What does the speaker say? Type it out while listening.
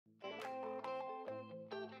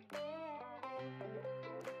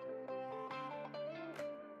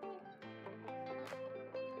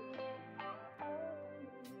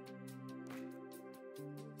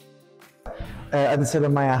Addis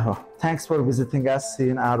Alemayehou. Thanks for visiting us,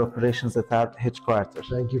 seeing our operations at our headquarters.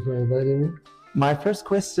 Thank you for inviting me. My first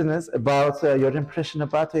question is about your impression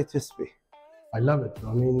about A2SV. I love it.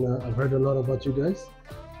 I mean, I've heard a lot about you guys.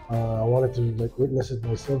 I wanted to witness it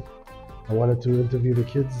myself. I wanted to interview the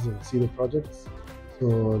kids and see the projects. So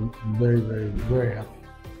I'm very, very, very happy.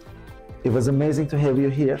 It was amazing to have you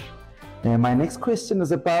here. My next question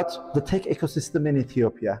is about the tech ecosystem in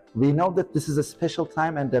Ethiopia. We know that this is a special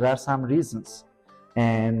time and there are some reasons.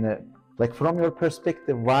 And from your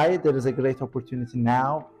perspective, why there is a great opportunity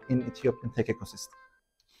now in Ethiopian tech ecosystem?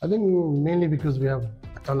 I think mainly because we have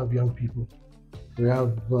a ton of young people. We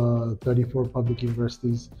have 34 public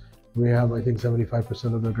universities. We have, I think,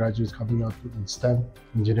 75% of the graduates coming out in STEM,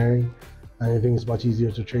 engineering. And I think it's much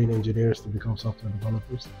easier to train engineers to become software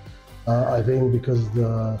developers. I think because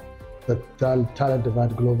the talent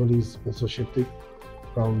demand globally is also shifting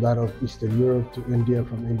from that of Eastern Europe to India,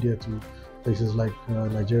 from India to places like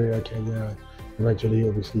Nigeria, Kenya, eventually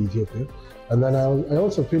obviously Ethiopia. And then I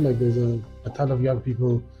also feel like there's a ton of young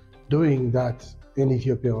people doing that in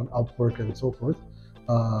Ethiopia on Upwork and so forth.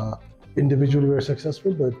 Individually we're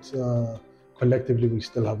successful, but collectively we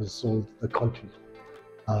still haven't sold the country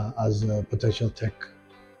as a potential tech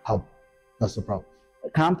hub. That's the problem.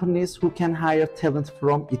 Companies who can hire talent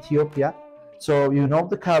from Ethiopia. So you know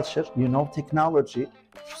the culture, you know technology.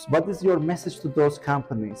 What is your message to those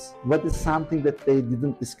companies? What is something that they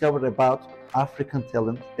didn't discover about African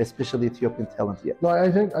talent, especially Ethiopian talent yet? No,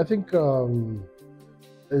 I think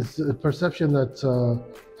it's a perception that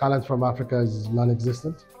talent from Africa is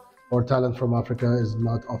non-existent, or talent from Africa is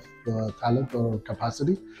not of talent or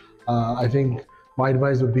capacity. I think my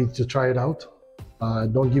advice would be to try it out.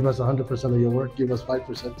 Don't give us 100% of your work, give us 5%,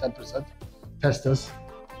 10%, test us,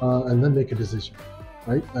 and then make a decision,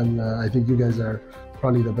 right? And I think you guys are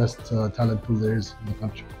probably the best talent pool there is in the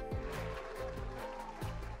country.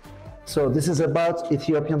 So this is about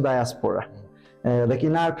Ethiopian diaspora.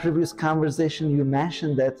 In our previous conversation, you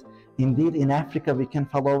mentioned that indeed in Africa we can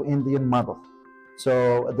follow Indian model.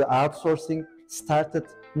 So the outsourcing started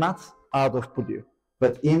not out of Purdue,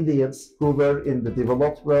 but Indians who were in the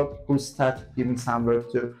developed world who started giving some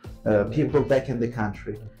work to people back in the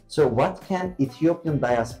country. So what can Ethiopian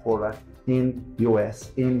diaspora in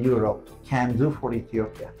US, in Europe can do for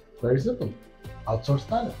Ethiopia? Very simple. Outsource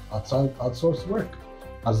talent, outsource work.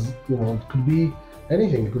 As you know, it could be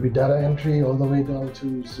anything. It could be data entry all the way down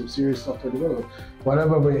to some serious software development.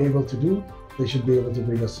 Whatever we're able to do, they should be able to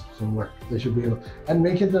bring us some work. They should be able, and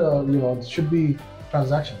make it, it should be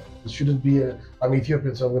transactional. It shouldn't be I'm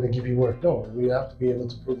Ethiopian, so I'm going to give you work. No, we have to be able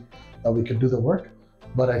to prove that we can do the work.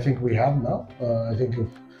 But I think we have now. I think if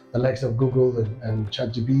the likes of Google and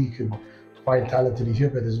ChatGPT can find talent in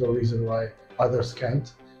Ethiopia, there's no reason why others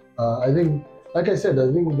can't. I think, like I said,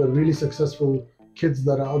 I think the really successful kids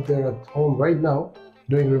that are out there at home right now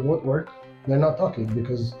doing remote work, they're not talking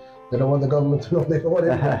because they don't want the government to know. They don't want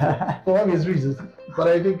anyone for obvious reasons. But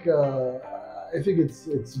I think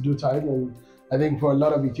it's due time, and I think for a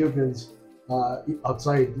lot of Ethiopians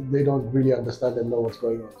outside, they don't really understand and know what's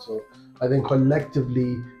going on. So I think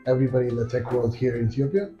collectively, everybody in the tech world here in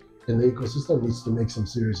Ethiopia, in the ecosystem, needs to make some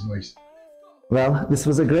serious noise. Well, this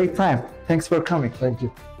was a great time. Thanks for coming. Thank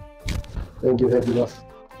you, boss.